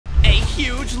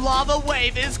huge lava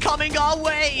wave is coming our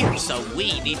way. So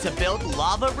we need to build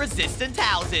lava-resistant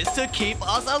houses to keep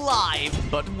us alive.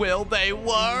 But will they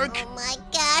work? Oh my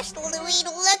gosh, Louie,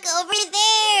 look over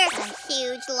there. A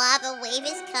huge lava wave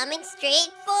is coming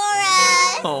straight for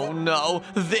us. Oh no,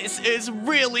 this is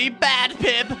really bad,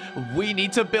 Pip. We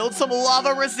need to build some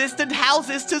lava-resistant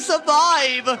houses to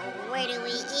survive. Where do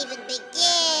we even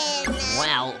begin?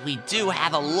 Well, we do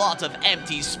have a lot of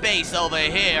empty space over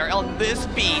here on this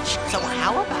beach. So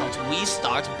how about we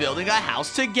start building a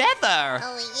house together?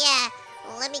 Oh yeah,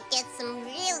 let me get some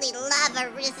really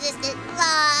lava-resistant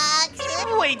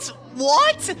blocks. Wait,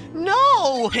 what?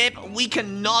 No! Pip, we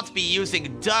cannot be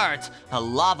using dirt. A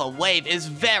lava wave is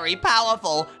very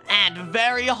powerful and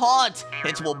very hot.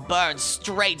 It will burn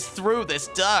straight through this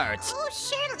dirt. Oh,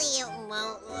 surely it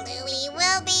won't, Louie.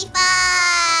 We'll be fine.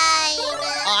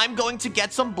 I'm going to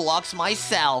get some blocks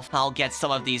myself. I'll get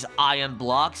some of these iron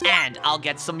blocks, and I'll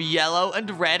get some yellow and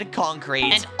red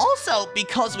concrete. And also,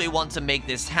 because we want to make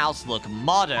this house look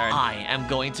modern, I am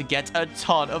going to get a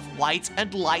ton of white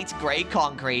and light gray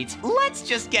concrete. Let's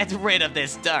just get rid of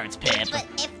this dirt, Pip. But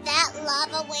if that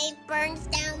lava wave burns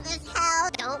down this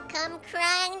house, don't come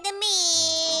crying to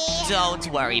me.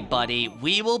 Don't worry, buddy.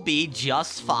 We will be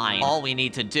just fine. All we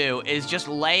need to do is just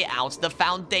lay out the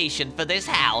foundation for this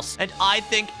house. And I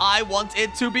think I want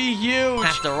it to be huge.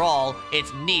 After all, it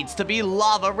needs to be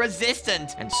lava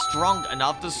resistant and strong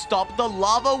enough to stop the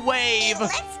lava wave.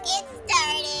 Let's get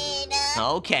started.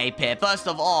 Okay, Pip. First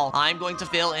of all, I'm going to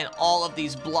fill in all of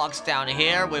these blocks down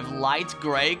here with light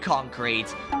gray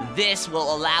concrete. This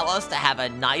will allow us to have a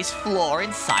nice floor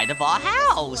inside of our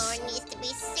house. The floor needs to be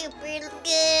super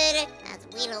good, as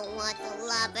we don't want the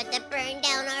lava to burn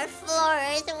down our floor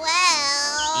as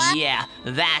well. Yeah,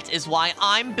 that is why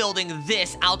I'm building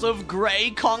this out of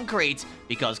gray concrete,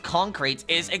 because concrete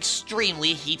is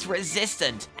extremely heat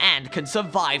resistant and can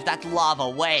survive that lava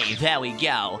wave. There we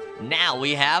go. Now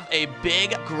we have a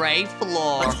big gray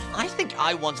floor. I think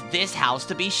I want this house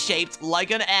to be shaped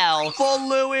like an L for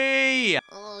Louie.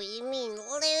 Oh, you mean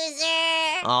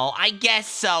loser? Oh, I guess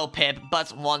so, Pip,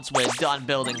 but once we're done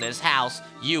building this house,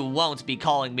 you won't be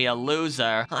calling me a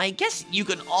loser. I guess you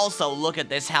can also look at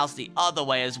this house the other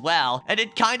way as well, and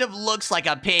it kind of looks like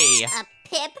a P. A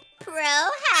Pip Pro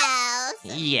house.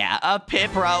 Yeah, a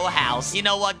Pip Pro house. You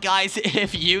know what, guys?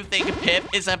 If you think Pip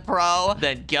is a pro,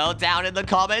 then go down in the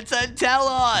comments and tell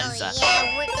us. Oh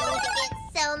yeah, we're going to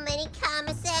get so many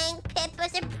comments saying Pip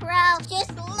is a pro.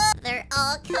 Just look. They're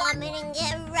all commenting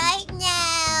it right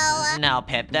now. No,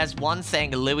 Pip, there's one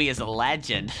saying Louie is a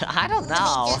legend. I don't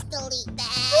know. Let me just delete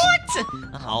that. What?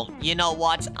 Oh, you know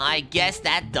what? I guess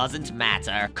that doesn't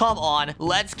matter. Come on,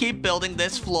 let's keep building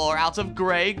this floor out of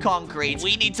gray concrete.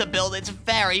 We need to build it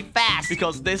very fast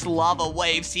because this lava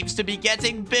wave seems to be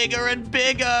getting bigger and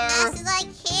bigger. Fast as I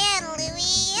can,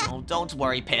 Louie. Oh, don't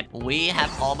worry, Pip. We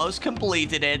have almost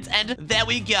completed it, and there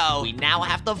we go. We now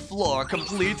have the floor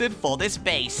completed for this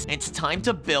base. It's time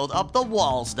to build up the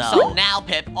walls, though. So now,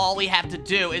 Pip, all we have to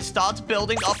do is start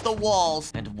building up the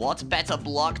walls. And what better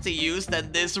block to use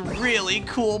than this really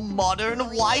cool modern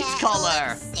white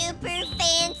color? Super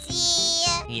fancy.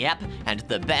 Yep, and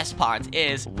the best part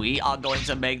is we are going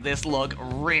to make this look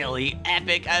really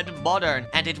epic and modern,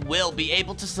 and it will be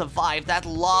able to survive that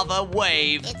lava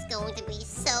wave. It's going to be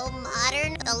so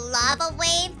modern. The lava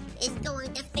wave is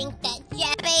going to think that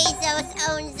Jeff Bezos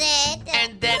owns it.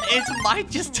 And then it might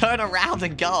just turn around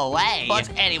and go away. But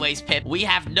anyways, Pip, we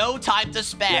have no time to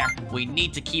spare. We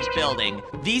need to keep building.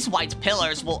 These white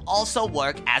pillars will also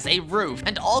work as a roof,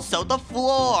 and also the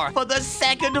floor for the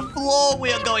second floor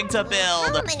we are going to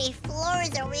build. How many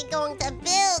floors are we going to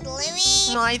build,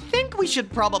 Louie? I think we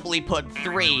should probably put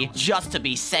 3, just to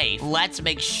be safe. Let's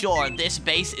make sure this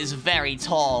base is very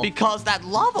tall, because that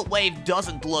lava wave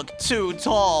doesn't look too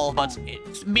tall, but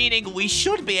it's meaning we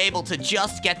should be able to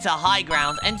just get to high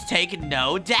ground and take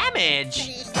no damage.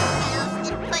 This house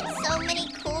could put so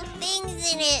many cool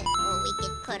things in it. Oh, we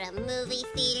could put a movie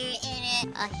theater in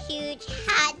it, a huge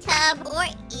hot tub, or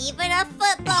even a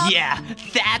football. Yeah,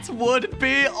 that would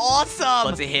be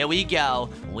awesome! But here we go.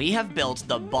 We have built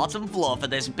the bottom floor for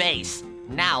this base.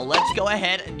 Now, let's go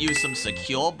ahead and use some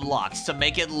secure blocks to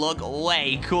make it look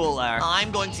way cooler. I'm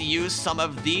going to use some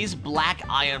of these black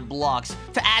iron blocks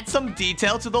to add some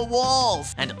detail to the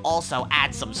walls, and also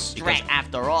add some strength. Because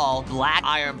after all, black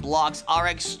iron blocks are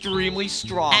extremely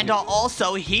strong and are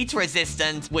also heat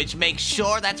resistant, which makes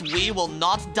sure that we will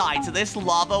not die to this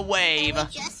lava wave. We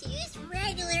just use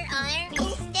regular iron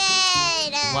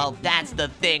instead. Well, that's the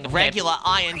thing. Regular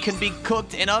iron can be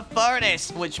cooked in a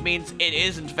furnace, which means it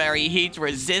isn't very heat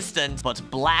resistant. But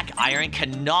black iron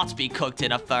cannot be cooked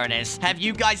in a furnace. Have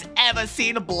you guys ever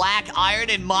seen black iron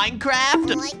in Minecraft?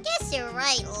 Well, I guess you're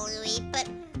right, Louie, but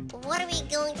what are we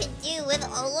going to do with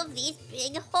all of these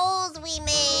big holes we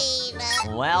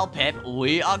made? Well, Pip,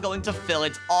 we are going to fill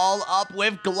it all up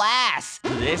with glass.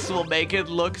 This will make it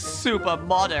look super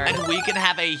modern, and we can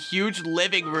have a huge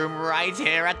living room right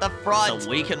here at the front, so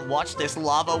we can watch this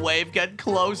lava wave get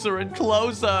closer and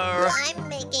closer. I'm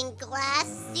making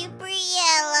glass super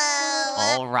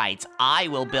yellow. All right, I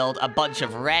will build a bunch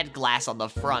of red glass on the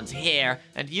front here,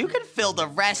 and you can fill the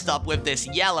rest up with this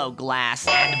yellow glass,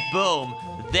 and boom.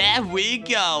 There we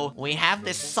go. We have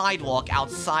this sidewalk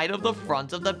outside of the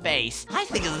front of the base. I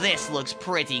think this looks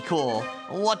pretty cool.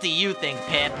 What do you think,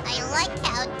 Pip? I like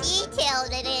how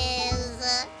detailed it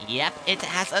is. Yep, it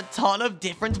has a ton of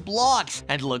different blocks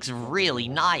and looks really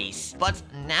nice. But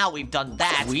now we've done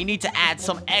that, we need to add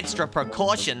some extra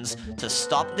precautions to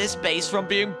stop this base from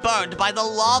being burned by the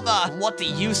lava. What do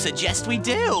you suggest we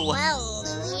do? Well,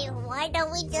 Louie, why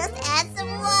don't we just add some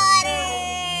water?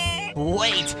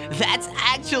 Wait, that's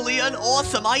actually an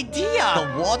awesome idea!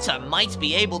 The water might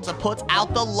be able to put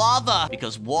out the lava,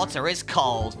 because water is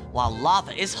cold, while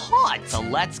lava is hot. So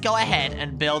let's go ahead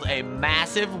and build a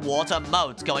massive water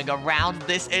moat going around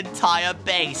this entire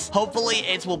base. Hopefully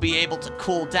it will be able to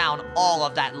cool down all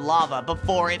of that lava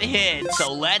before it hits.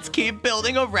 So let's keep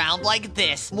building around like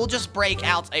this. We'll just break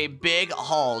out a big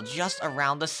hole just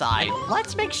around the side.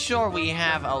 Let's make sure we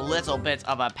have a little bit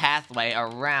of a pathway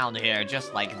around here,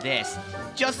 just like this.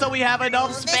 Just so we have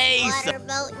enough space. This water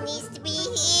boat needs to be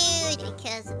huge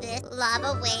because this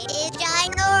lava wave is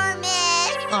ginormous.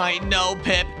 I know,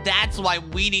 Pip. That's why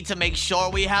we need to make sure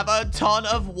we have a ton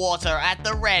of water at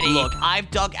the ready. Look,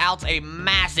 I've dug out a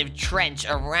massive trench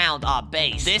around our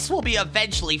base. This will be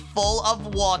eventually full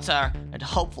of water, and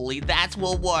hopefully that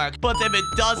will work. But if it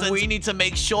doesn't, we need to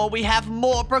make sure we have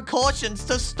more precautions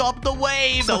to stop the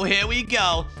wave. So here we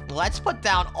go. Let's put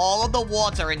down all of the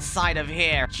water inside of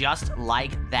here, just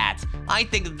like that. I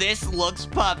think this looks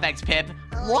perfect, Pip.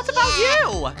 What about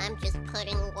you? I'm just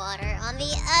putting water on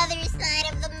the other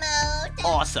side of the moat.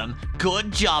 Awesome.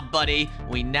 Good job, buddy.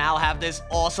 We now have this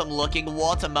awesome-looking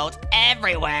water moat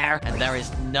everywhere. And there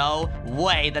is no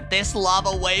way that this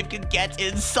lava wave can get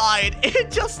inside. It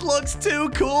just looks too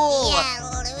cool.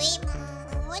 Yeah, Louie.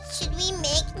 What should we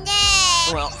make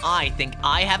next? Well, I think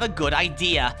I have a good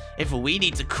idea. If we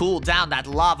need to cool down that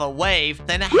lava wave,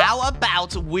 then how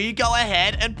about we go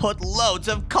ahead and put loads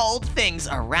of cold things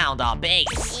around our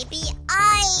base? Maybe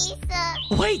ice.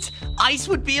 Wait, ice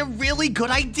would be a really good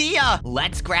idea.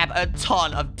 Let's grab a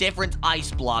ton of different ice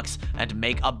blocks and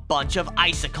make a bunch of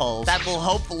icicles that will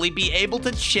hopefully be able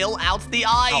to chill out the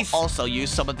ice. I'll also use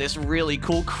some of this really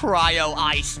cool cryo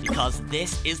ice because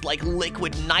this is like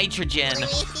liquid nitrogen. Louie,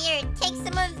 here, take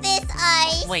some of this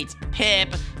ice. Wait,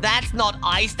 Pip, that's not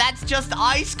ice, that's just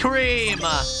ice cream.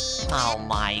 Oh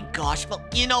my gosh,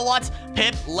 but you know what?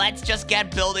 Pip, let's just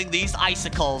get building these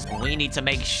icicles. We need to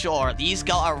make sure these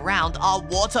go around our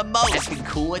water moat and can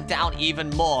cool it down even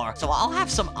more. So I'll have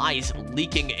some ice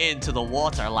leaking into the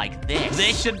water like this.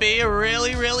 This should be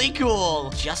really, really cool.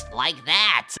 Just like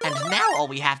that. And now all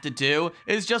we have to do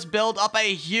is just build up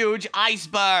a huge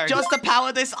iceberg just to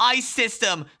power this ice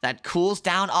system that cools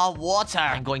down our water.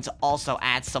 I'm going to also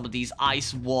add some of these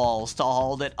ice walls to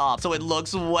hold it up so it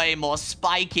looks way more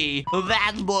spiky.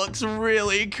 That looks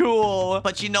really cool.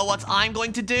 But you know what I'm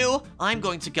going to do? I'm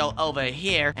going to go over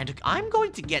here and I'm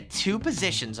going to get 2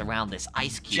 positions around this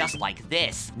ice cube just like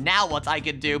this. Now what I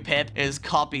can do, Pip, is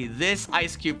copy this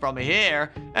ice cube from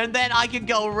here and then I can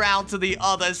go around to the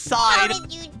other side. How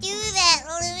did you do that,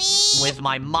 Louie? With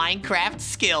my Minecraft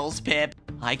skills, Pip.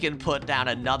 I can put down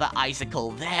another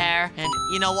icicle there. And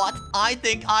you know what? I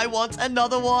think I want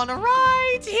another one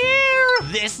right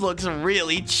here. This looks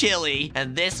really chilly.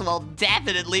 And this will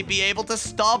definitely be able to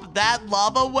stop that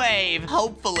lava wave.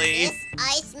 Hopefully. This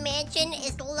ice mansion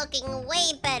is looking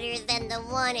way better than the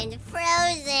one in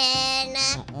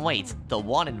Frozen. Wait, the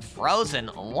one in Frozen?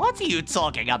 What are you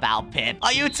talking about, Pip?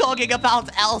 Are you talking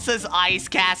about Elsa's ice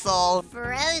castle?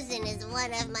 Frozen is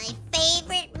one of my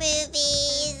favorite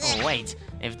movies. Oh, wait.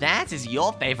 If that is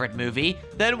your favorite movie,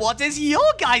 then what is your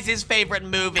guys' favorite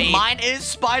movie? Mine is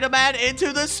Spider-Man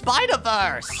Into the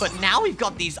Spider-Verse. But now we've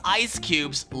got these ice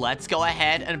cubes. Let's go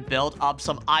ahead and build up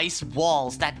some ice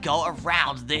walls that go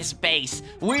around this base.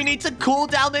 We need to cool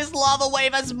down this lava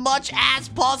wave as much as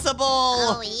possible.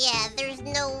 Oh yeah, there's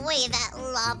no way that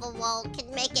lava wall can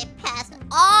make it past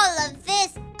all of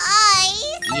this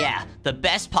ice. Yeah, the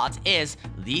best part is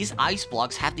these ice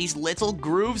blocks have these little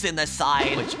grooves in the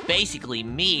side, which basically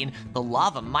mean the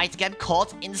lava might get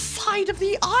caught inside of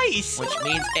the ice, which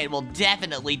means it will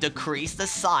definitely decrease the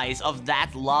size of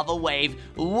that lava wave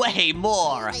way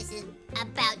more. This is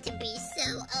about to be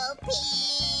so OP.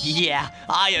 Yeah,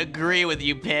 I agree with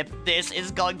you, Pip. This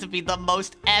is going to be the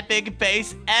most epic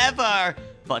base ever.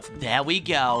 But there we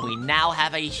go. We now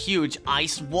have a huge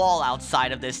ice wall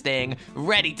outside of this thing,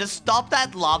 ready to stop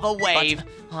that lava wave.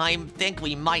 But I think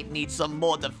we might need some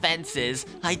more defenses.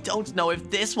 I don't know if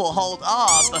this will hold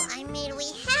up. Well, I mean, we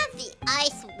have the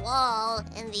ice wall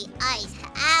and the ice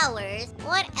towers.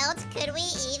 What else could we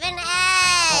even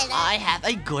add? Well, I have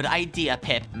a good idea,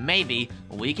 Pip. Maybe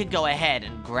we could go ahead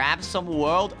and grab some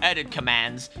world edit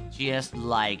commands, just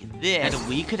like this. And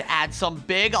we could add some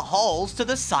big holes to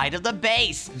the side of the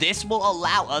base. This will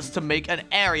allow us to make an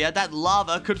area that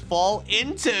lava could fall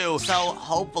into. So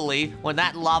hopefully, when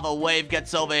that lava wave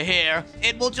gets over here,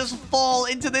 it will just fall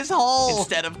into this hole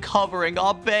instead of covering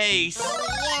our base. Oh,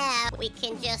 yeah, we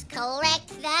can just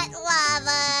collect that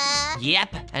lava.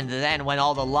 Yep, and then when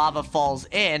all the lava falls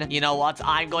in, you know what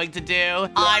I'm going to do?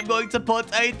 I'm going to put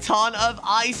a ton of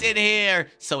ice in here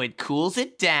so it cools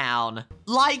it down.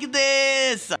 Like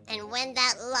this! And when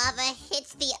that lava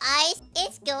hits the ice,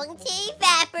 it's going to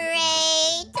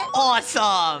evaporate.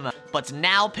 Awesome! But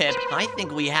now, Pip, I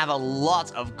think we have a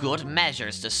lot of good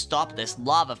measures to stop this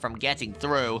lava from getting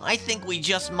through. I think we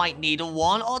just might need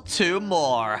 1 or 2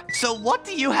 more. So what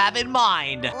do you have in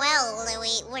mind? Well,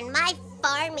 Louie, when my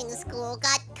farming school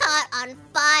got caught on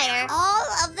fire, all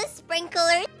of the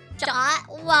sprinklers shot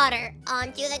water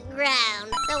onto the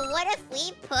ground. So what if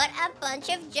we put a bunch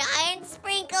of giant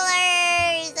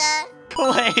sprinklers?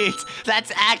 Wait,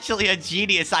 that's actually a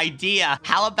genius idea.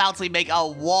 How about we make a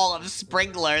wall of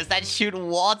sprinklers that shoot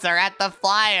water at the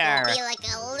fire? It'll be like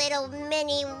a little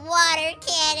mini water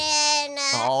cannon.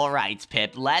 All right,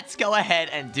 Pip, let's go ahead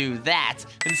and do that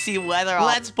and see whether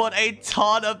let's put a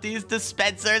ton of these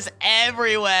dispensers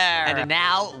everywhere. And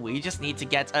now we just need to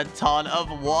get a ton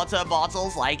of water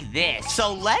bottles like this.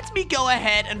 So let me go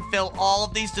ahead and fill all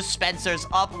of these dispensers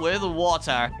up with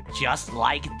water, just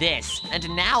like this. And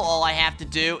now all I have to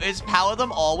do is power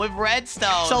them all with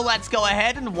redstone. So let's go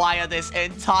ahead and wire this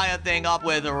entire thing up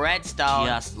with redstone,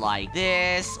 just like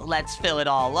this. Let's fill it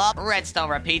all up. Redstone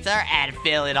repeater, and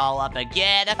fill it all up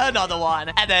again. Another one,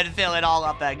 and then fill it all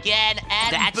up again,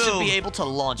 and that should be able to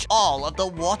launch all of the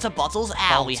water bottles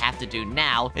out. All we have to do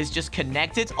now is just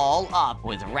connect it all up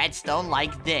with redstone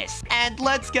like this. And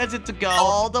let's get it to go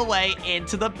all the way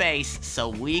into the base so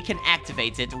we can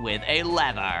activate it with a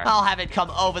lever. I'll have it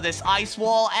come over this ice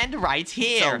wall and right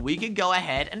here. So we can go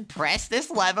ahead and press this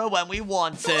lever when we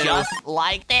want to. Just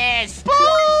like this.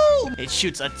 Boom! It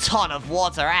shoots a ton of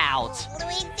water out.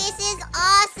 Louie, this is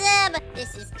awesome.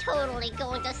 This is totally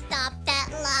going to stop that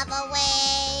lava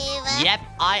wave. Yep,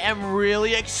 I am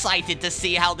really excited to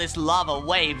see how this lava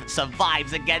wave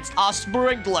survives against our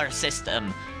sprinkler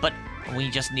system. But we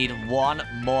just need 1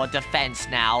 more defense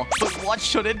now. But what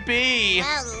should it be?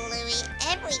 Well, Louie,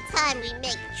 every time we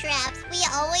make traps, we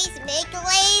always make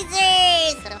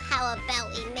lasers. So how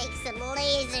about we make some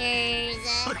lasers?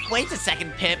 But wait a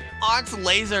second, Pip. Aren't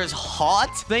lasers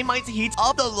hot? They might heat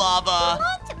up the lava.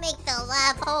 To make the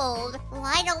lava cold,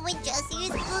 why don't we just use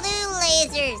blue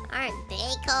lasers? Aren't they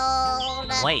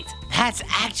cold? Wait, that's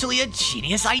actually a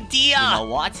genius idea. You know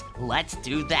what? Let's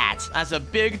do that. As a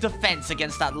big defense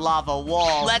against that lava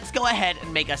wall, let's go ahead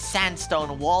and make a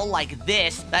sandstone wall like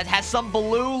this that has some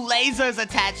blue lasers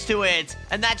attached to it.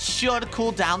 And that should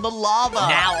cool down the lava.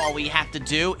 Now all we have to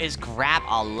do is grab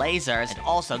our lasers and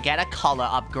also get a color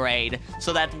upgrade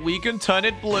so that we can turn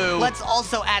it blue. Let's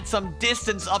also add some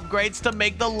distance upgrades to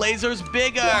make the lasers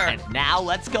bigger. And now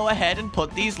let's go ahead and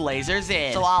put these lasers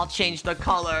in. So I'll change the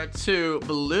color to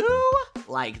blue.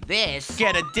 Like this.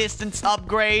 Get a distance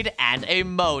upgrade and a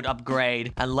mode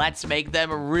upgrade. And let's make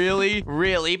them really,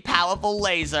 really powerful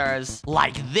lasers.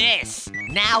 Like this.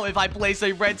 Now if I place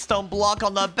a redstone block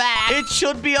on the back, it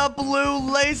should be a blue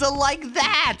laser like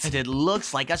that. And it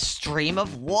looks like a stream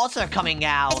of water coming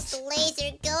out. This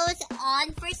laser goes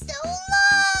on for so long.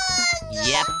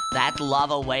 Yep, that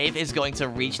lava wave is going to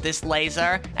reach this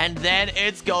laser, and then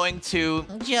it's going to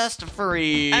just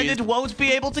freeze. And it won't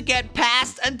be able to get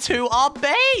past and to our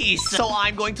base. So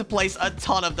I'm going to place a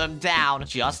ton of them down,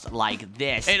 just like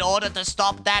this, in order to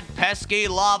stop that pesky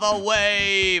lava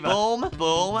wave. Boom,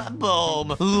 boom,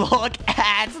 boom. Look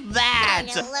at that. And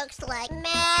it looks like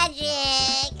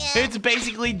magic. It's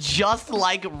basically just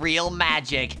like real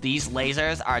magic. These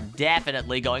lasers are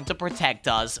definitely going to protect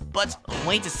us. But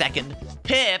wait a second.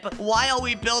 Pip, why are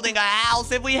we building a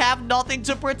house if we have nothing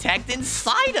to protect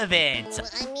inside of it?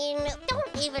 I mean,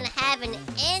 don't even have an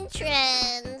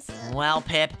entrance. Well,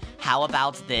 Pip, how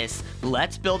about this?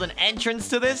 Let's build an entrance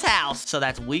to this house so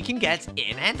that we can get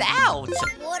in and out.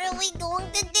 What are we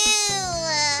going to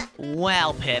do?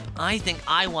 Well, Pip, I think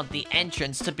I want the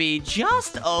entrance to be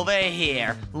just over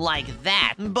here, like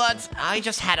that. But I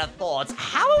just had a thought.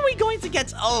 How are we going to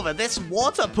get over this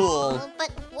water pool? Oh, but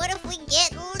what if we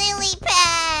get lily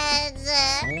pads?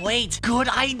 Wait, good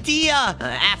idea!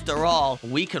 After all,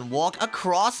 we can walk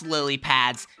across lily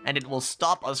pads, and it will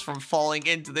stop us from falling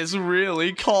into this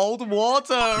really cold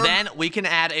water. Then we can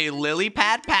add a lily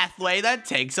pad pathway that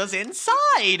takes us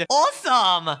inside.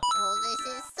 Awesome! Oh,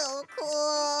 this is so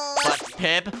cool. But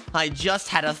Pip, I just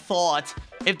had a thought.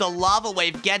 If the lava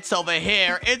wave gets over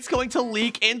here, it's going to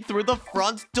leak in through the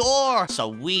front door. So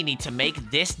we need to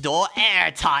make this door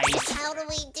airtight. How do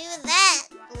we do that,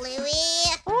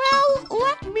 Louie? Well,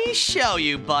 let me show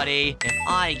you, buddy. If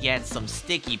I get some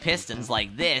sticky pistons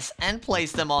like this and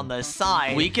place them on the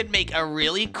side, we can make a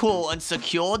really cool and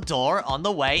secure door on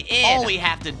the way in. All we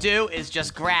have to do is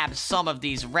just grab some of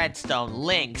these redstone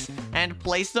links and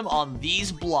place them on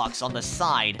these blocks on the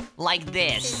side, like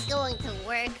This this. is going to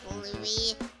work,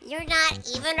 Louie. You're not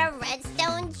even a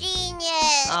redstone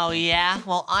genius. Oh yeah?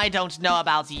 Well, I don't know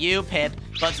about you, Pip,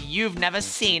 but you've never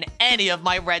seen any of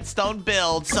my redstone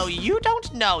builds, so you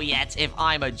don't know yet if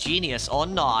I'm a genius or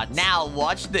not. Now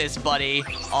watch this, buddy.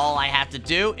 All I have to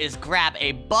do is grab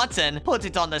a button, put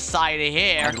it on the side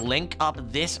here, and link up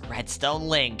this redstone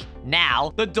link.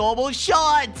 Now, the door will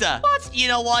shut! But you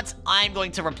know what? I'm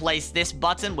going to replace this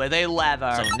button with a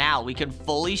lever. So now we can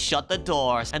fully shut the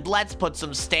doors. And let's put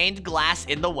some stained glass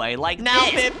in the way like now,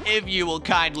 Pip, if you will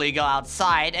kindly go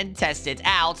outside and test it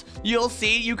out, you'll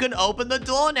see you can open the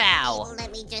door now.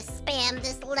 Let me just spam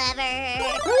this lever.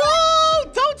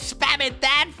 Whoa! Don't spam it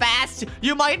that fast!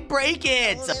 You might break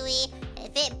it! Louie,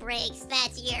 if it breaks,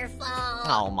 that's your fault.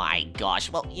 Oh my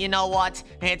gosh. Well, you know what?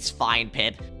 It's fine,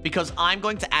 Pip, because I'm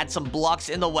going to add some blocks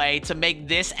in the way to make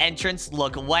this entrance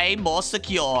look way more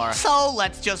secure. So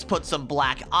let's just put some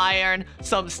black iron,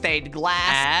 some stained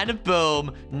glass, and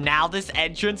boom. Now this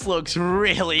entrance looks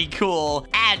really cool,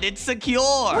 and it's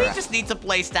secure. We just need to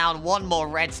place down one more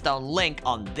redstone link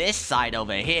on this side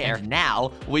over here. And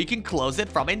now we can close it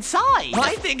from inside.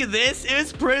 I think this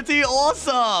is pretty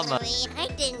awesome. Louie, I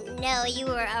didn't know you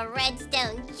were a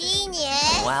redstone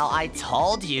genius. Well, I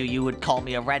told you you would call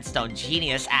me a redstone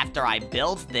genius after I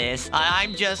built this.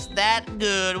 I'm just that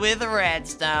good with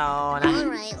redstone.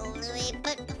 Alright, Louie,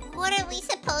 but what are we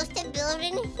supposed to build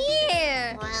in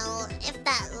here? Well, if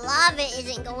that lava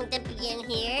isn't going to be in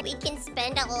here, we can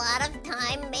spend a lot of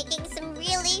time making some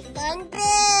really fun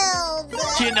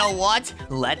builds. You know what?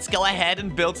 Let's go ahead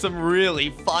and build some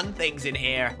really fun things in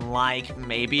here. Like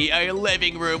maybe a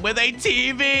living room with a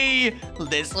TV.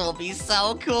 This will be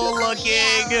so cool looking.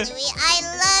 Yeah, Louie,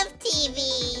 I love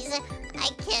TVs. I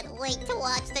can't wait to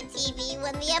watch the TV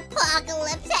when the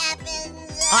apocalypse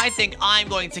happens. I think I'm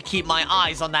going to keep my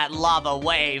eyes on that lava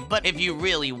wave, but if you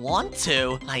really want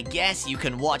to, I guess you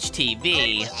can watch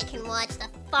TV. Okay, I can watch the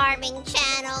farming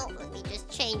channel. Let me just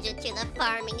change it to the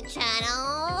farming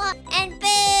channel. And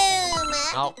boom!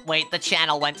 Oh, wait, the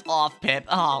channel went off, Pip.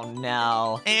 Oh,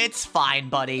 no. It's fine,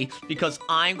 buddy, because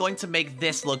I'm going to make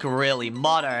this look really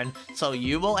modern, so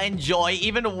you will enjoy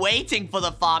even waiting for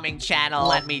the farming channel.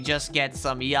 Let me just get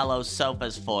some yellow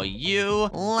sofas for you.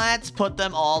 Let's put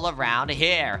them all around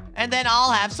here, and then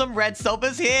I'll have some red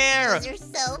sofas here. Those are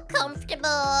so comfortable.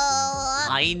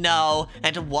 I know,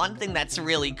 and one thing that's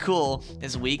really cool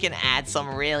is we can add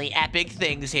some really epic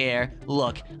things here.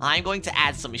 Look, I'm going to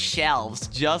add some shelves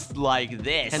just like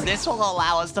this, and this will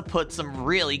allow us to put some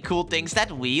really cool things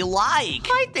that we like.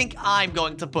 I think I'm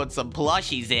going to put some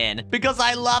plushies in because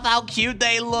I love how cute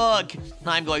they look.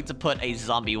 I'm going to put a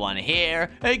zombie one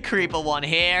here, a creeper one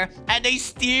here, and a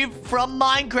Steve from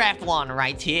Minecraft one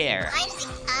right here. I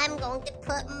think I'm going to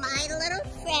put my little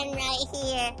friend right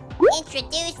here.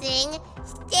 Introducing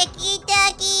Sticky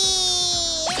Ducky.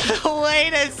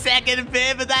 Wait a second,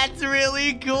 Pip, that's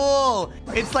really cool.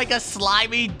 It's like a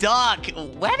slimy duck.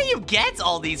 Where do you get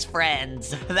all these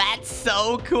friends? That's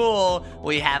so cool.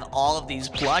 We have all of these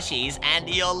plushies and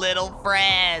your little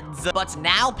friends. But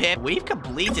now, Pip, we've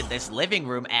completed this living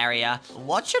room area.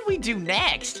 What should we do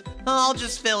next? I'll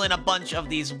just fill in a bunch of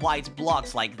these white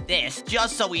blocks like this,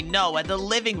 just so we know where the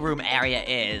living room area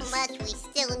is. Much we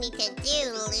still need to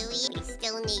do, Louie. We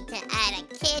still need to add a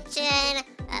kitchen,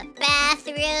 a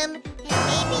bathroom, and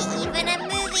maybe even a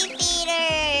movie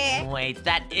theater. wait,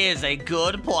 that is a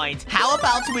good point. How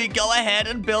about we go ahead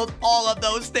and build all of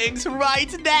those things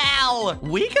right now?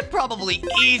 We could probably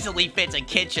easily fit a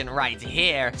kitchen right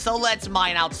here. So let's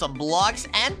mine out some blocks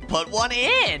and put one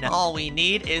in. All we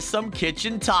need is some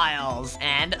kitchen tiles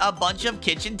and a bunch of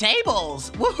kitchen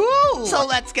tables. Woohoo! So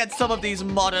let's get some of these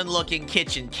modern looking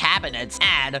kitchen cabinets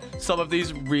and some of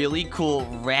these really cool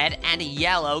red and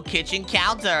yellow kitchen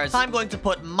counters. I'm going to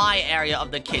put my area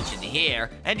of the kitchen here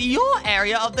and your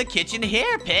area of the kitchen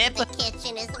here, Pip. The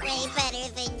kitchen is way better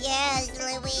than yours,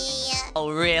 Louie.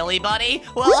 Oh, really, buddy?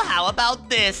 Well, how about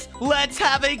this? Let's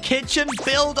have a kitchen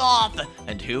build-off.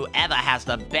 And whoever has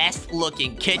the best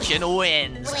looking kitchen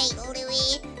wins. Wait,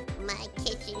 Louie. My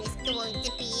kitchen is going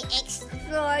to be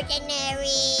extraordinary.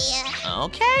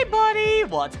 Okay, buddy,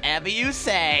 whatever you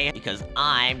say, because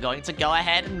I'm going to go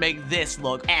ahead and make this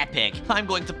look epic. I'm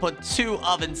going to put 2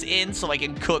 ovens in so I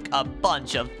can cook a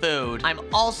bunch of food. I'm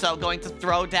also going to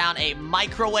throw down a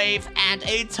microwave and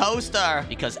a toaster,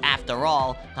 because after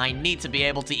all, I need to be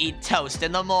able to eat toast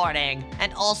in the morning,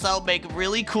 and also make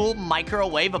really cool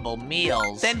microwavable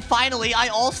meals. Then finally, I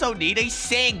also need a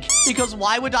sink, because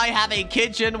why would I have a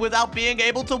kitchen without being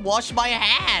able to wash my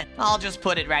hands? I'll just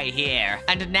put it right here.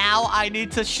 And now I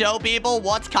need to show people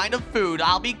what kind of food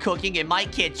I'll be cooking in my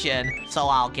kitchen. So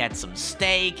I'll get some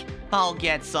steak, I'll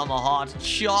get some hot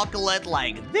chocolate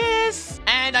like this,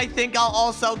 and I think I'll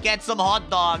also get some hot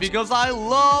dogs because I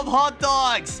love hot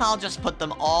dogs. I'll just put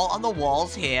them all on the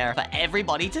walls here for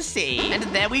everybody to see. And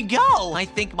there we go. I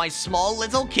think my small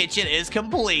little kitchen is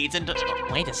complete. And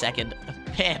wait a second,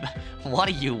 Pip, what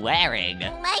are you wearing?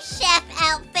 My chef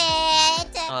outfit.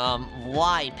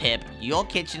 Why, Pip? Your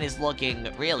kitchen is looking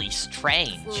really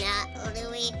strange. It's not,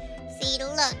 Louie. See,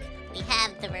 look. We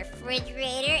have the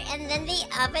refrigerator and then the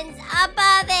ovens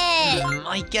above it.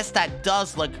 I guess that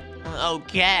does look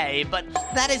okay, but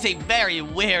that is a very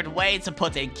weird way to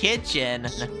put a kitchen.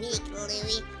 Unique,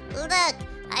 Louie. Look,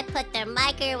 I put the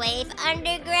microwave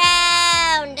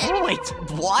underground.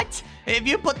 Wait, what? If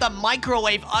you put the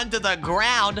microwave under the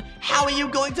ground, how are you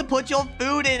going to put your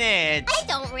food in it? I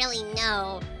don't really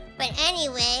know. But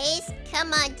anyways,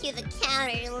 come on to the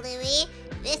counter, Louie.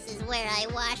 This is where I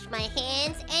wash my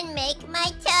hands and make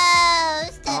my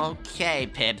toast. Okay,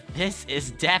 Pip, this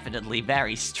is definitely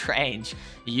very strange.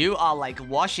 You are like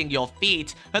washing your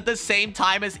feet at the same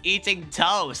time as eating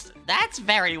toast. That's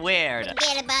very weird.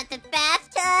 Forget about the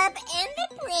bathtub and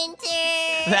the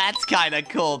printer. That's kind of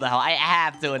cool, though, I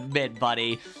have to admit,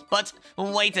 buddy. But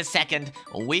wait a second.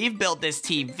 We've built this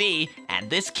TV and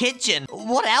this kitchen.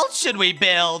 What else should we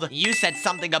build? You said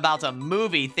something about a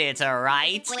movie theater,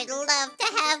 right? Would love to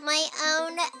have my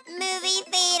own movie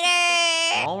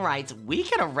theater. All right, we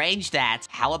can arrange that.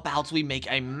 How about we make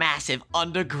a massive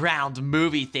underground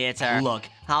movie theater? Look,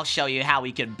 I'll show you how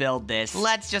we can build this.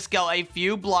 Let's just go a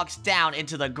few blocks down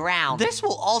into the ground. This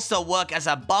will also work as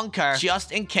a bunker,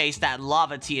 just in case that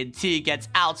lava TNT gets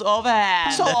out of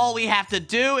hand. So all we have to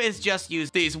do is just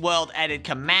use these world edit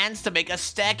commands to make a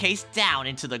staircase down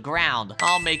into the ground.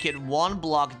 I'll make it 1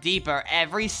 block deeper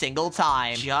every single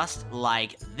time, just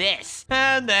like this.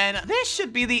 And then this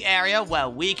should be the area where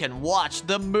we can watch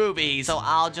the movies. So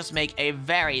I'll just make a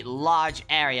very large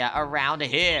area around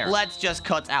here. Let's just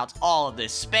cut out all of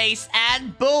this space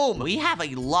and boom! We have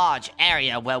a large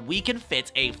area where we can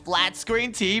fit a flat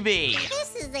screen TV.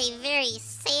 This is a very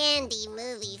sandy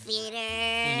movie theater.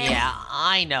 Yeah,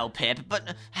 I know, Pip,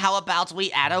 but how about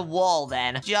we add a wall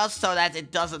then? Just so that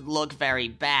it doesn't look very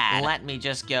bad. Let me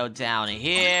just go down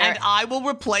here. And I will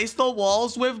replace the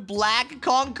walls with black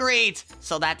concrete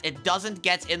so that it doesn't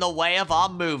get in the way of our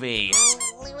movie.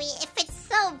 Louie, if it's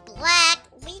so black,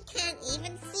 we can't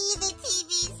even see the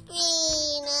TV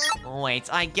screen. Wait,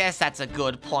 I guess that's a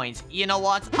good point. You know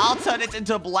what? I'll turn it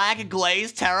into black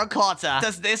glazed terracotta.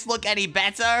 Does this look any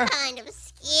better? Kind of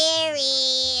scary.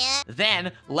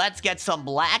 Then, let's get some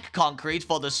black concrete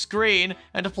for the screen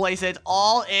and place it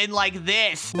all in like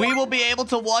this. We will be able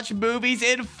to watch movies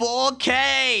in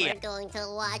 4K. We're going to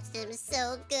watch them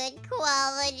so good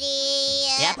quality.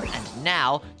 Yep, and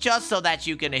now, just so that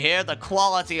you can hear the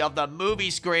quality of the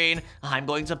movie screen, I'm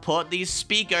going to put these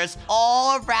speakers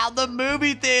all around the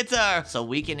movie theater so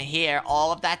we can hear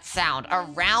all of that sound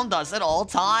around us at all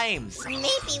times.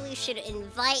 Maybe we should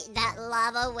invite that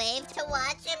lava wave to watch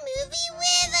a movie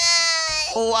with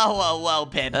us. Whoa, whoa, whoa,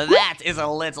 Pip. That is a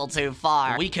little too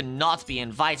far. We cannot be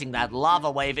inviting that lava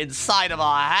wave inside of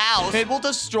our house. It will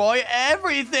destroy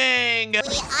everything.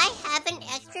 I have an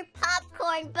extra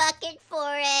popcorn bucket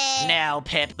for it. No,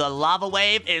 Pip, the lava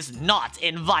wave is not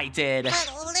invited.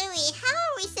 But Louie, how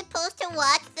are we supposed to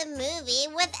watch the movie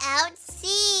without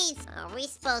seats? Are we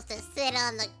supposed to sit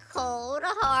on the cold,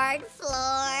 hard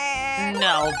floor?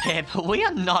 No, Pip, we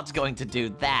are not going to do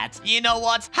that. You know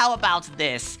what? How about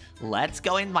this? Let's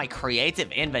go in my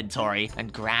creative inventory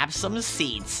and grab some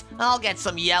seats. I'll get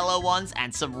some yellow ones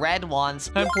and some red ones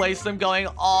and place them going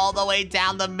all the way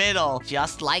down the middle,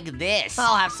 just like this.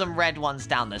 I'll have some red ones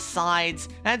down the sides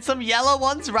and some yellow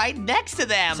ones right next to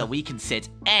them, so we can sit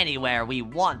anywhere we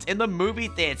want in the movie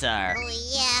theater. Oh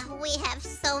yeah, we have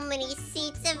so many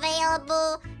seats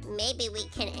available. Maybe we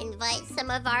can invite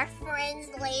some of our friends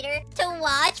later to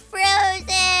watch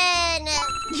Frozen!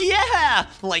 Yeah!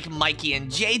 Like Mikey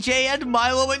and JJ and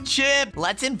Milo and Chip!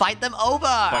 Let's invite them over!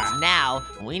 But now,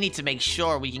 we need to make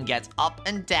sure we can get up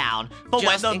and down for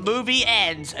when the movie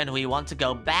ends and we want to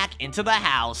go back into the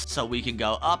house. So we can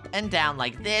go up and down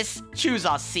like this, choose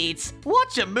our seats,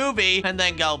 watch a movie, and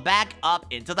then go back up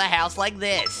into the house like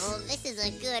this. Well, this is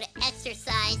a good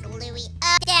exercise, Louie.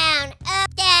 Up, down,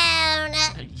 up, down!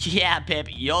 Yeah, Pip,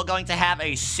 you're going to have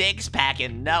a six-pack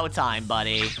in no time,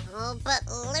 buddy. Oh, but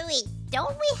Louie,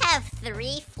 don't we have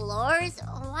 3 floors?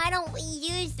 Why don't we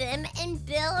use them and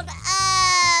build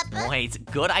up? Wait,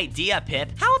 good idea,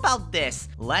 Pip. How about this?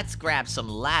 Let's grab some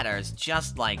ladders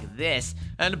just like this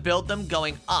and build them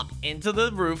going up into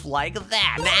the roof like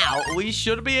that. Now, we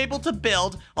should be able to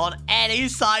build on any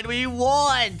side we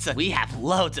want. We have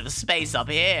loads of space up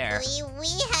here. We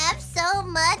have so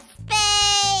much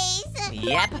space.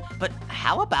 Yep, but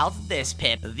how about this,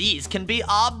 Pip? These can be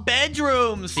our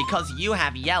bedrooms because you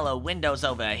have yellow windows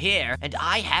over here and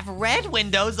I have red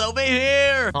windows over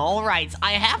here. All right,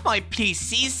 I have my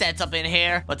PC set up in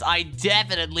here, but I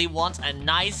definitely want a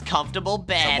nice, comfortable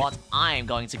bed. So what I'm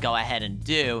going to go ahead and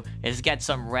do is get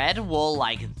some red wool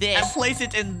like this and place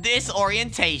it in this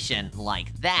orientation,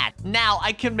 like that. Now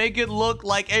I can make it look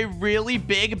like a really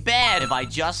big bed if I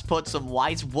just put some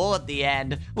white wool at the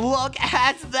end. Look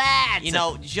at that! You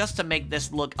know, just to make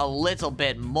this look a little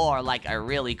bit more like a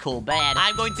really cool bed,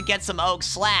 I'm going to get some oak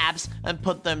slabs and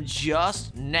put them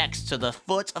just next to the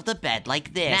foot of the bed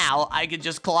like this. Now, I can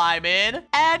just climb in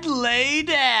and lay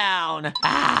down.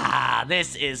 Ah,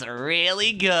 this is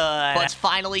really good. But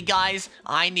finally, guys,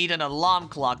 I need an alarm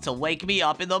clock to wake me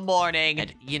up in the morning.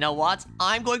 And you know what?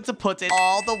 I'm going to put it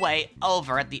all the way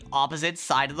over at the opposite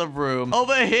side of the room.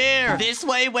 Over here. This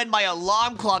way, when my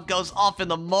alarm clock goes off in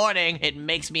the morning, it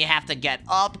makes me have to get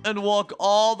up and walk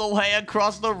all the way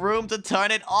across the room to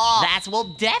turn it off. That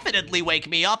will definitely wake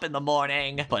me up in the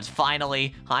morning. But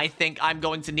finally, I think I'm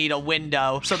going to need a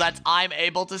window so that I'm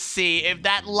able to see if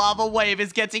that lava wave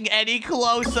is getting any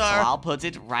closer. So I'll put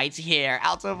it right here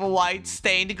out of white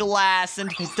stained glass,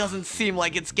 and it doesn't seem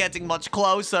like it's getting much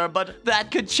closer, but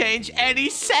that could change any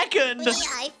second.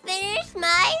 I finished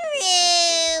my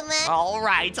room. All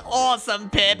right, awesome,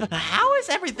 Pip. How is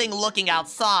everything looking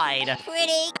outside?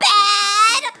 Pretty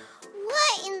bad.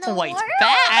 What in the Wait, world?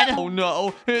 bad? Oh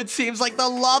no, it seems like the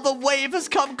lava wave has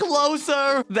come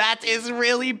closer. That is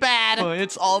really bad.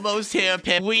 It's almost here,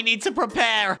 Pip. We need to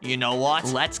prepare. You know what?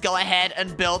 Let's go ahead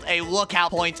and build a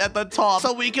lookout point at the top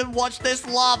so we can watch this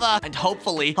lava. And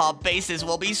hopefully, our bases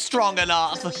will be strong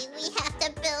enough. We have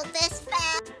to build this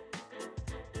fast.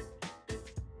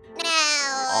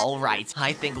 Now. All right,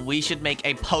 I think we should make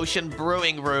a potion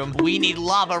brewing room. We need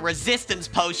lava resistance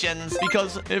potions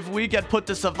because if we get put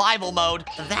to survival mode,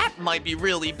 that might be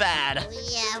really bad.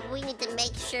 Yeah, we need to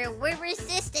make sure we're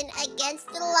resistant against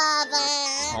the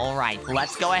lava. All right,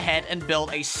 let's go ahead and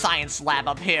build a science lab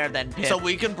up here then, Pip, so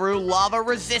we can brew lava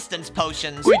resistance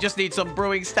potions. We just need some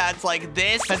brewing stands like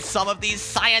this and some of these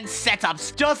science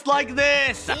setups just like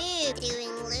this. What are you doing,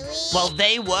 Louie? Well,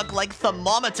 they work like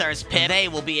thermometers, Pip. They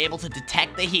will be able to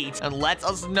detect the heat and let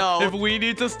us know if we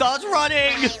need to start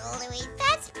running. Right, Louie,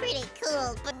 that's pretty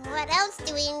cool, but what else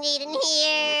do we need in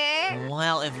here?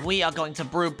 Well, if we are going to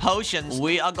brew potions,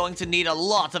 we are going to need a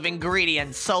lot of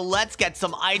ingredients. So let's get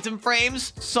some item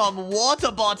frames, some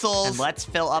water bottles, and let's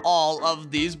fill up all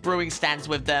of these brewing stands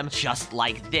with them, just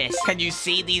like this. Can you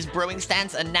see these brewing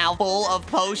stands are now full of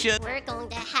potions? We're going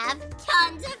to have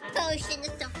tons of potions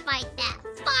to fight that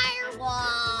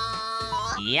firewall.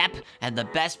 Yep, and the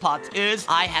best part is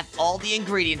I have all the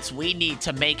ingredients we need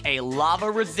to make a lava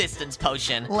resistance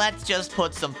potion. Let's just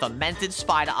put some fermented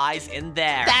spider eyes in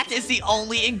there. That is the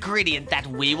only ingredient that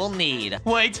we will need.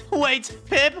 Wait,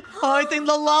 Pip, I think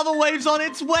the lava wave's on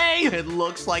its way. It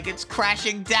looks like it's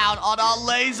crashing down on our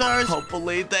lasers.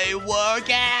 Hopefully they work,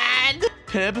 and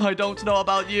Pip, I don't know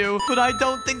about you, but I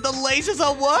don't think the lasers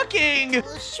are working.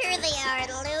 Well, sure they are,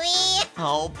 Louie.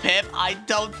 Oh, Pip, I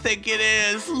don't think it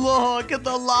is. Look,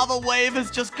 the lava wave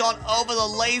has just gone over the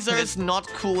laser. It's not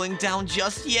cooling down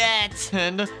just yet.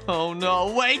 And, oh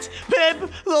no, wait,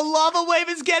 Pip, the lava wave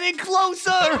is getting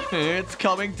closer. It's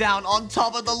coming down on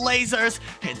top of the lasers.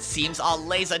 It seems our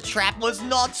laser trap was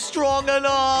not strong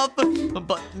enough.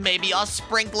 But maybe our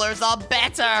sprinklers are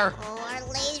better. Oh, our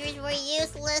lasers were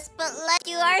useless, but let's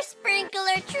do our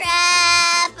sprinkler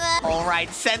trap. All right,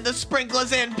 send the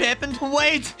sprinklers in, Pip. And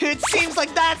wait, it seems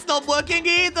like that's not working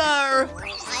either.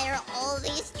 Why are all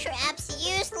these traps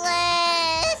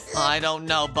useless? I don't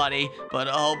know, buddy, but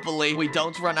hopefully we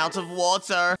don't run out of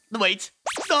water. Wait,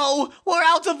 no, we're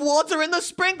out of water in the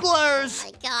sprinklers.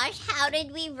 My gosh, how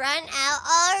did we run out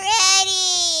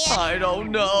already? I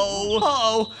don't know.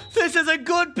 Oh, this isn't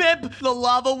good, Pip. The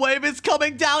lava wave is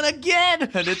coming down again,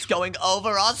 and it's going over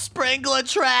our sprinkler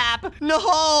trap. No.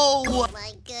 Oh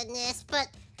my goodness, but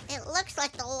it looks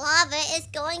like the lava is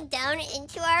going down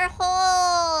into our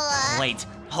hole. Wait,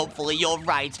 hopefully you're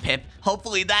right, Pip.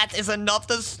 Hopefully that is enough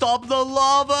to stop the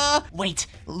lava. Wait,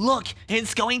 look,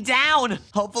 it's going down.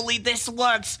 Hopefully this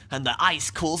works, and the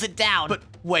ice cools it down. But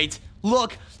wait,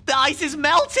 look, the ice is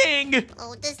melting.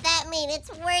 Oh, does that mean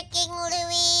it's working,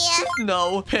 Louie?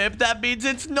 No, Pip, that means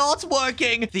it's not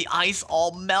working. The ice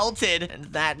all melted, and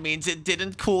that means it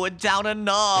didn't cool it down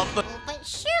enough. Oh, but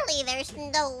surely there's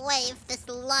no way if this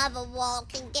lava wall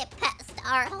can get past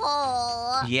our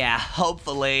hole. Yeah,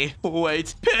 hopefully.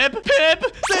 Wait, Pip,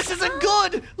 this isn't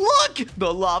good. Look,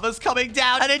 the lava's coming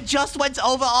down, and it just went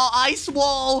over our ice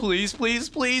wall. Please, please,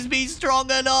 please be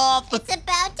strong enough. It's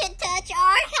about to touch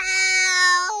our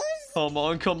house. Come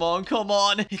on, come on, come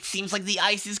on. It seems like the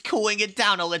ice is cooling it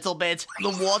down a little bit. The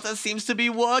water seems to be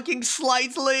working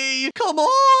slightly. Come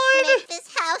on! Make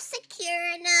this house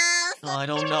secure enough. I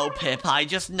don't know, Pip. I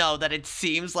just know that it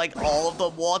seems like all of the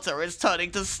water is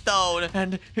turning to stone.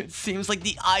 And it seems like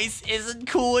the ice isn't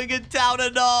cooling it down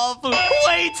enough.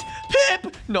 Wait!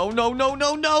 Pip! No, no, no,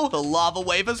 no, no! The lava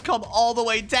wave has come all the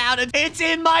way down and it's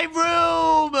in my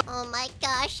room! Oh my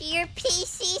gosh, your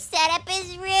PC setup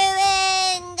is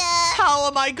ruined. How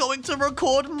am I going to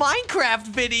record Minecraft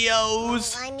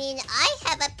videos? I mean, I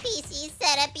have a PC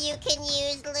setup you can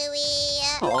use, Louie.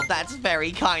 Oh, that's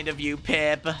very kind of you,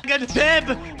 Pip. Good,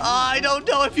 Pip! I don't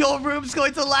know if your room's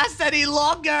going to last any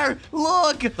longer.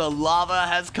 Look, the lava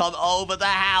has come over the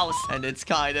house, and it's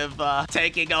kind of,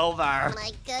 taking over. Oh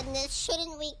my goodness,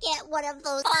 shouldn't we get one of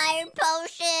those fire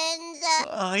potions?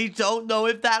 I don't know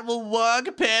if that will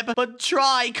work, Pip, but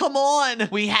try, come on.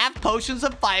 We have potions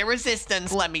of fire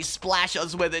resistance. Let me splash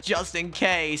us with it just in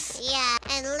case. Yeah,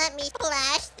 and let me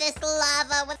splash this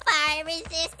lava with fire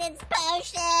resistance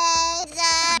potions.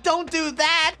 Don't do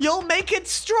that. You'll make it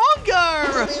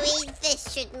stronger. Louie,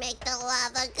 this should make the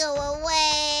lava go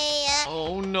away.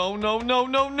 Oh, no, no, no,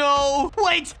 no, no.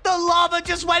 Wait, the lava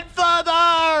just went further.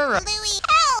 Louie,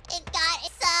 help! It got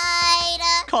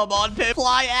inside. Come on, Pip.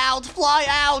 Fly out, fly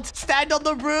out. Stand on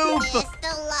the roof. Yes, the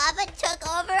lava took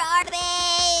over our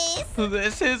base.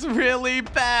 This is really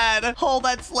bad. All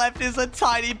that's left is a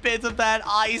tiny bit of that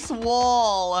ice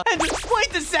wall. And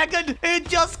wait a second. It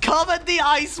just covered the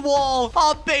ice wall.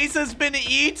 Our base has been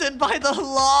eaten by the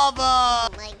lava. Oh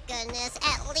my goodness,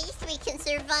 at least we can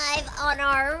survive on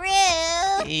our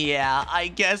roof. Yeah, I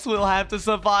guess we'll have to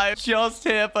survive just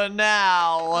here for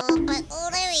now. Oh, but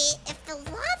Louie, if the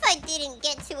lava didn't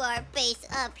get to our base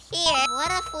up here,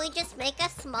 what if we just make a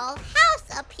small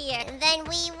house up here and then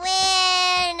we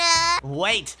win?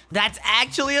 Wait, that's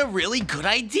actually a really good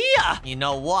idea. You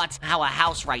know what? Our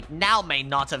house right now may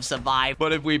not have survived,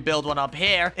 but if we build one up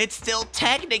here, it still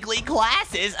technically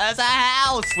classes as a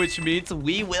house, which means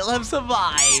we will have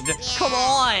survived. Yeah, Come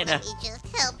on. Let me just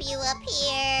help you up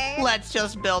here. Let's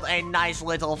just build a nice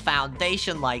little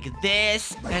foundation like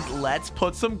this, and let's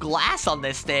put some glass on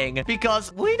this thing,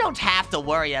 because we don't have to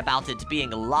worry about it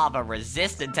being lava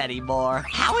resistant anymore.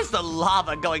 How is the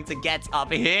lava going to get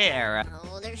up here?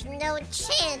 Oh, there's no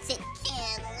chance it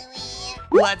can, Louie.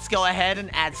 Let's go ahead and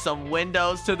add some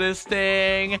windows to this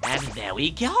thing. And there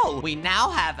we go. We now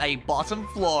have a bottom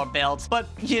floor built. But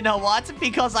you know what?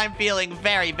 Because I'm feeling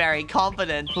very, very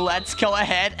confident, let's go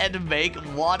ahead and make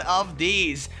one of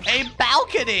these. A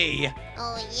balcony.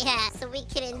 Oh yeah, so we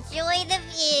can enjoy the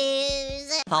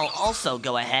views. I'll also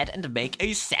go ahead and make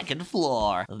a second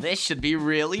floor. This should be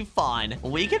really fun.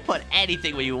 We can put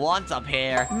anything we want up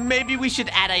here. Maybe we should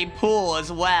add a pool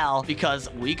as well,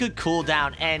 because we could cool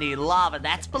down any lava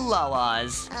that's below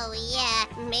us. Oh yeah,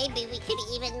 maybe we could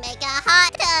even make a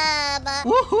hot tub.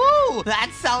 Woohoo!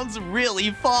 That sounds really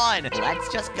fun.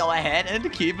 Let's just go ahead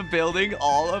and keep building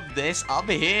all of this up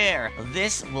here.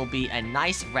 This will be a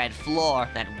nice red floor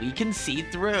that we can see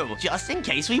through, just in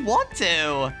case we want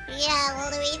to.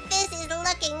 Yeah, Louie, this is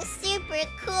looking super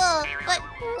cool. But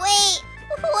wait,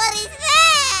 what is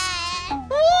that?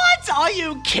 What? Are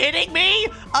you kidding me?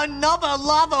 Another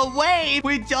lava wave!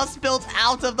 We just built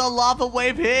out of the lava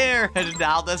wave here, and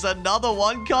now there's another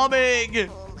one coming.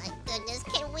 Oh my goodness,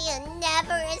 can we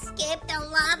never escape the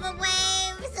lava waves?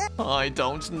 I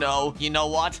don't know. You know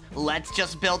what? Let's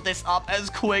just build this up as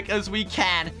quick as we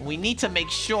can. We need to make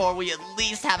sure we at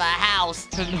least have a house,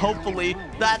 and hopefully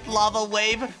that lava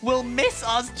wave will miss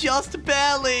us just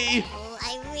barely. Oh,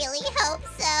 I really hope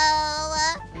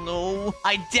so. No,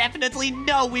 I definitely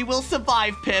know we will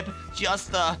survive, Pip.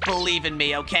 Just, believe in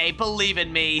me, okay? Believe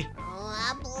in me. Oh,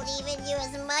 I'll believe in you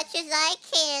as much as I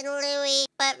can, Louie.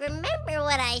 But remember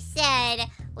what I said.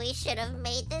 We should have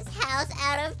made this house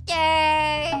out of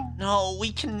dirt. No,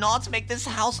 we cannot make this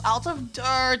house out of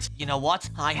dirt. You know what?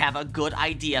 I have a good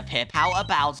idea, Pip. How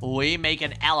about we make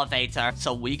an elevator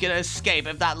so we can escape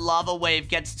if that lava wave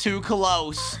gets too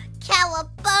close?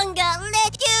 Cowabunga,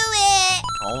 let's do it!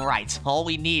 Alright, all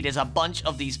we need is a bunch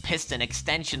of these piston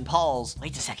extension poles.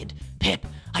 Wait a second. Pip,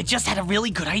 I just had a really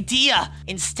good idea.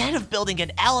 Instead of building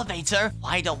an elevator,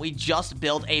 why don't we just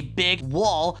build a big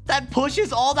wall that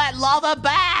pushes all that lava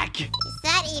back? Is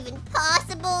that even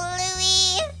possible,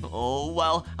 Louie? Oh,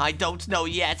 well, I don't know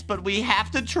yet, but we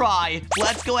have to try.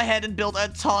 Let's go ahead and build a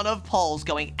ton of poles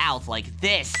going out like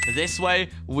this. This way,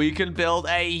 we can build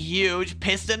a huge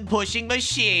piston pushing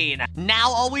machine. Now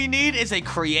all we need is a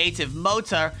creative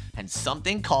motor and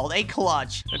something called a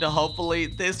clutch. And hopefully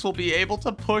this will be able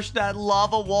to push that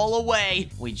lava wall away.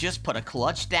 We just put a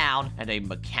clutch down and a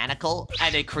mechanical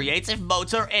and a creative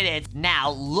motor in it.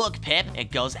 Now look, Pip,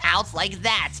 it goes out like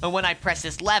that. And when I press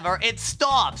this lever, it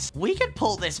stops. We can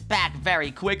pull this back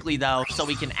very quickly though, so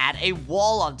we can add a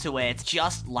wall onto it,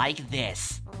 just like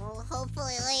this. Oh,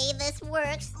 hopefully this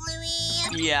works,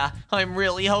 Louie. Yeah, I'm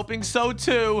really hoping so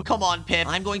too. Come on, Pip.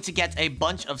 I'm going to get a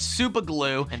bunch of super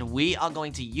glue, and we are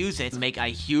going to use it to make a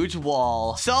huge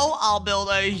wall. So I'll build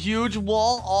a huge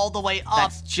wall all the way up.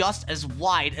 That's just as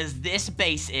wide as this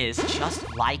base is,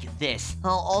 just like this.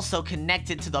 I'll also connect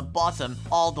it to the bottom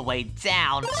all the way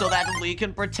down so that we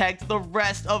can protect the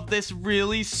rest of this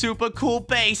really super cool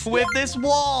base with this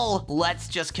wall. Let's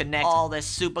just connect all this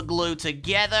super glue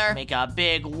together, make a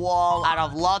big wall out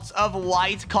of lots of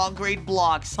white concrete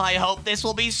blocks. I hope this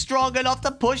will be strong enough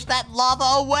to push that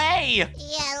lava away.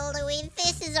 Yeah, Louie,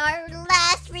 this is our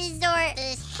last resort.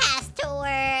 This has to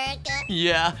work.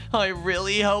 Yeah, I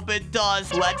really hope it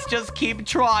does. Let's just keep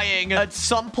trying. At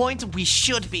some point, we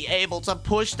should be able to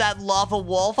push that lava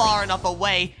wall far enough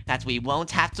away that we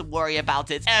won't have to worry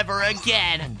about it ever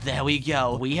again. And there we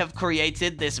go. We have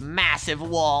created this massive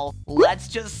wall. Let's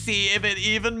just see if it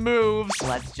even moves.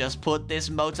 Let's just put this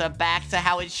motor back to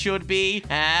how it should be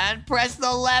and press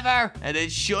the lever, and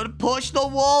it should push the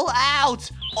wall out.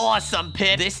 Awesome,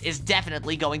 Pip. This is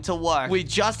definitely going to work. We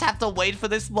just have to wait for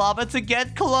this lava to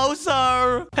get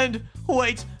closer. And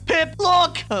wait, Pip,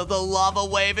 look! The lava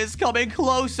wave is coming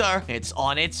closer. It's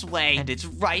on its way, and it's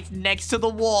right next to the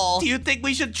wall. Do you think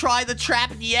we should try the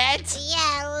trap yet?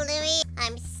 Yeah, Louie.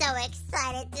 I'm so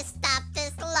excited to stop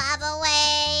this lava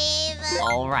wave.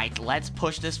 All right, let's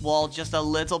push this wall just a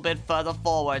little bit further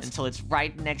forward until it's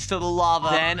right next to the lava.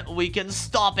 Then we can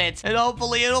stop it, and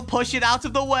hopefully it'll push it out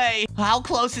of the way. How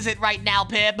close is it right now,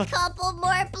 Pip? Couple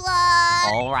more blocks.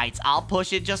 All right, I'll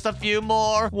push it just a few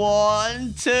more.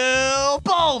 1, 2,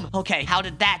 boom! Okay, how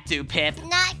did that do, Pip?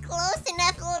 Not close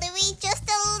enough, Louie. Just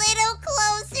a little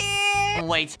closer.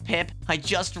 Wait, Pip, I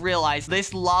just realized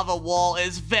this lava wall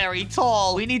is very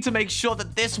tall. We need to make sure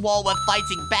that this wall we're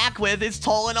fighting back with is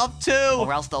tall enough too,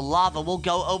 or else the lava will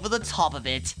go over the top of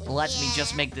it. Let me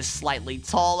just make this slightly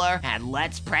taller, and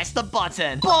let's press the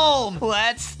button. Boom!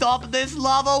 Let's stop this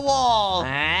lava wall.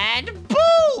 And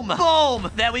boom!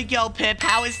 Boom! There we go, Pip.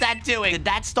 How is that doing? Did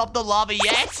that stop the lava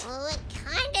yet? Oh, it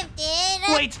kind of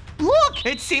did. Wait, look!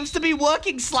 It seems to be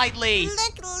working slightly.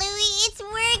 Look, Louie, it's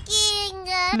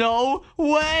working. No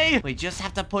way! We just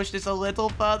have to push this a little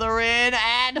further in,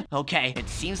 and... Okay, it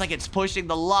seems like it's pushing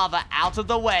the lava out of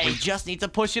the way. We just need to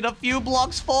push it a few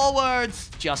blocks forwards.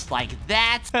 Just like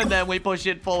that. And then we push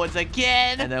it forwards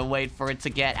again. And then wait for it to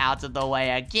get out of the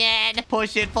way again.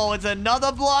 Push it forwards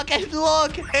another block, and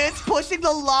look! It's pushing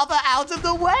the lava out of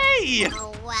the way!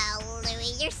 Oh, wow,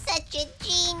 Louie, you're such a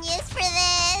genius for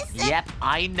this. Yep,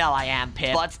 I know I am,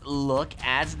 Pip. But look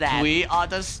at that. We are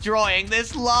destroying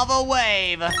this lava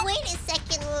wave. Wait a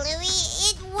second, Louie.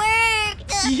 It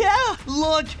worked. Yeah,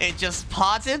 look. It just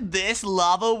parted this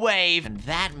lava wave. And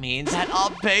that means that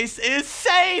our base is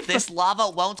safe. This lava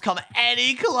won't come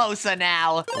any closer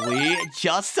now. We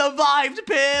just survived,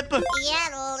 Pip.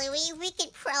 Yeah, Louie, we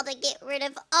could probably get rid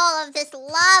of all of this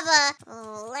lava.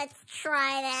 Oh, let's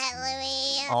try that,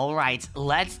 Louie. All right,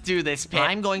 let's do this, Pip.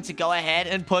 I'm going to go ahead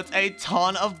and put a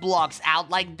ton of blocks out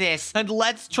like this. And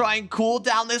let's try and cool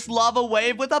down this lava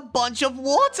wave with a bunch of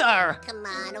water. Come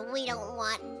on, we don't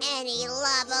want any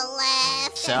lava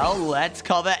left. So let's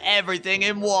cover everything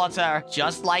in water,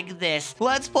 just like this.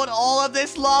 Let's put all of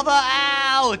this lava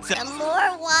out. The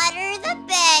more water, the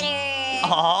better.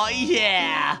 Oh,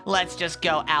 yeah. Let's just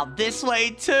go out this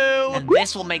way, too. And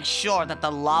this will make sure that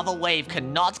the lava wave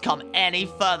cannot come any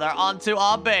further onto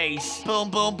our base.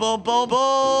 Boom, boom, boom, boom,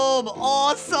 boom.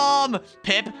 Awesome.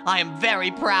 Pip, I am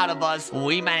very proud of us.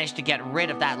 We managed to get rid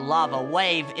of that lava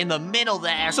wave in the middle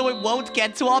there, so it won't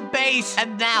get to our base.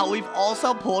 And now we've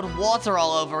also poured water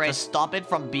all over it to stop it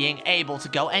from being able to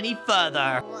go any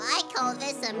further. Well, I call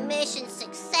this a mission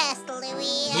success,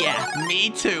 Louie. Yeah, me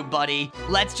too, buddy.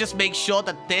 Let's just make sure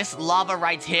that this lava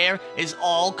right here is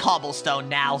all cobblestone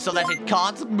now, so that it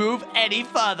can't move any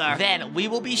further. Then we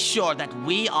will be sure that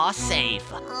we are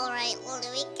safe. All right,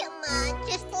 Louie, come on,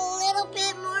 just a little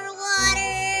bit more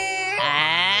water.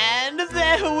 And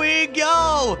there we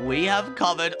go! We have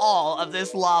covered all of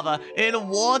this lava in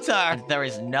water. And there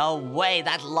is no way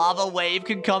that lava wave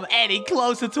can come any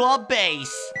closer to our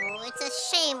base. Oh, it's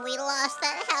a shame we lost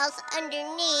that house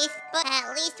underneath, but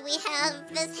at least we have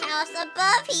this house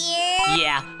above here.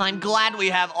 Yeah, I'm glad we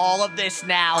have all of this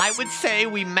now. I would say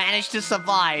we managed to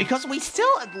survive because we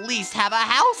still at least have a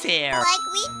house here. Like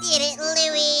we did it,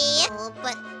 Louie. Oh,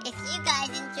 but if you guys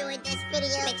enjoyed this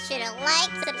video, make sure to like,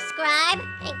 subscribe,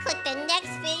 and click the next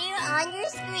video on your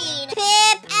screen.